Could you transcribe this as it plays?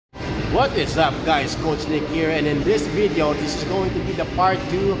What is up guys, Coach Nick here, and in this video, this is going to be the part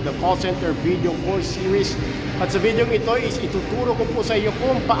 2 of the call center video course series. At sa video ito is ituturo ko po sa iyo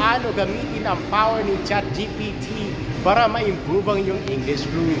kung paano gamitin ang power ni GPT para ma-improve ang iyong English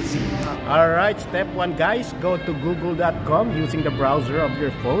fluency. Alright, step 1 guys, go to google.com using the browser of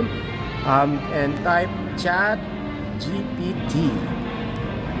your phone and type chat GPT.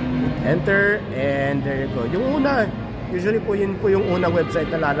 Enter and there you go. Yung una, usually po yun po yung unang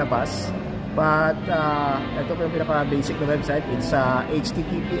website na lalabas. But ito po yung pinaka-basic na website. It's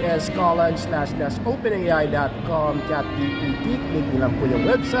https://openai.com ChatGPT. Click nyo lang po yung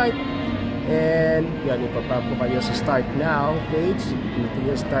website. And yan, ipapap po kayo sa Start Now page. Click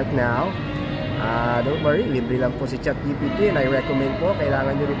nyo Start Now. Don't worry, libre lang po si ChatGPT. And I recommend po,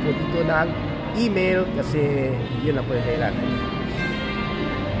 kailangan nyo rin po dito ng email kasi yun lang po yung kailangan.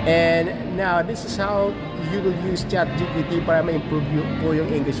 And now, this is how you will use ChatGPT para ma-improve po yung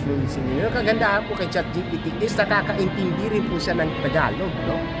English fluency niyo. Yung kagandahan po kay ChatGPT is nakakaintindi rin po siya ng Tagalog,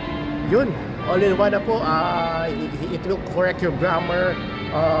 no? Yun, all in one na po. It will correct your grammar.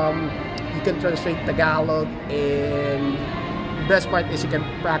 You can translate Tagalog, and the best part is you can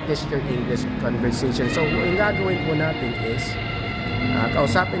practice your English conversation. So, yung gagawin po natin is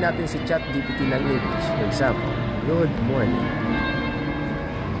kausapin natin si ChatGPT ng English. For example, good morning.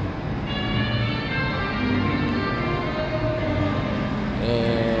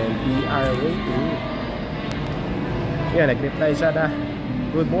 And we are waiting. Yeah, nag-reply siya na,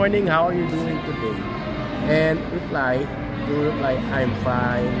 good morning, how are you doing today? And reply, I'm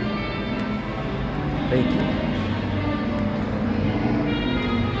fine. Thank you.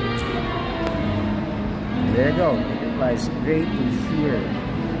 There you go. It replies, great to hear.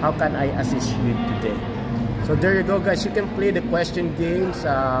 How can I assist you today? So there you go guys, you can play the question games.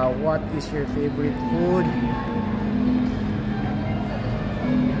 What is your favorite food?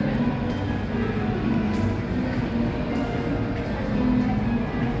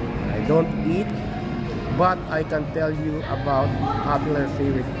 Don't eat, but I can tell you about popular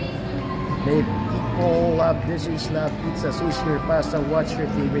favorite. Many people love dishes, love pizza, sushi, or pasta. What's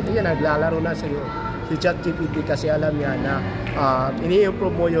your favorite? Ayan, naglalaro na sa iyo si ChatGPT kasi alam niya na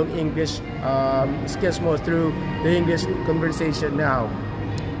ini-improve mo yung English skills mo through the English conversation now.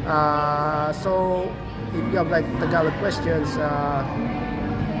 So if you have like Tagalog questions,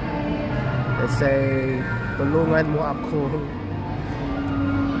 let's say, tulungan mo ako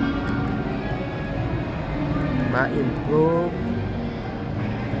ma-improve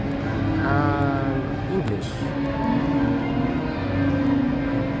ang English.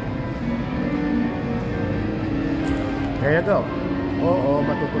 There you go. Oo,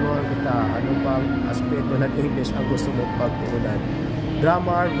 matutulungan kita. Ano bang aspeto ng English ang gusto mo pagtuunan?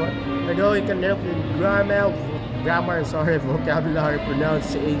 Grammar, there you go. You can help with vocabulary,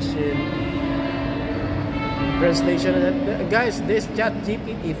 pronunciation, translation. Guys, this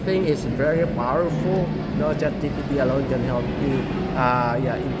ChatGPT thing is very powerful. No, ChatGPT alone can help you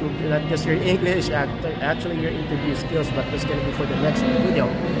improve not just your English, actually your interview skills, but that's gonna be for the next video.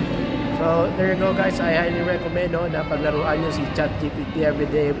 So there you go guys, I highly recommend na paglaruan nyo si ChatGPT every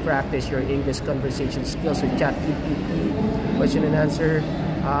day. Practice your English conversation skills with ChatGPT. Question and answer.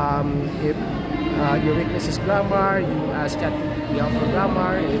 If your weakness is grammar, you ask ChatGPT help for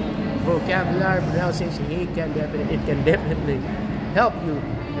grammar. If vocabulary, pronunciation, it can definitely help you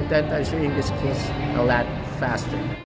and 10 times your English skills a lot faster.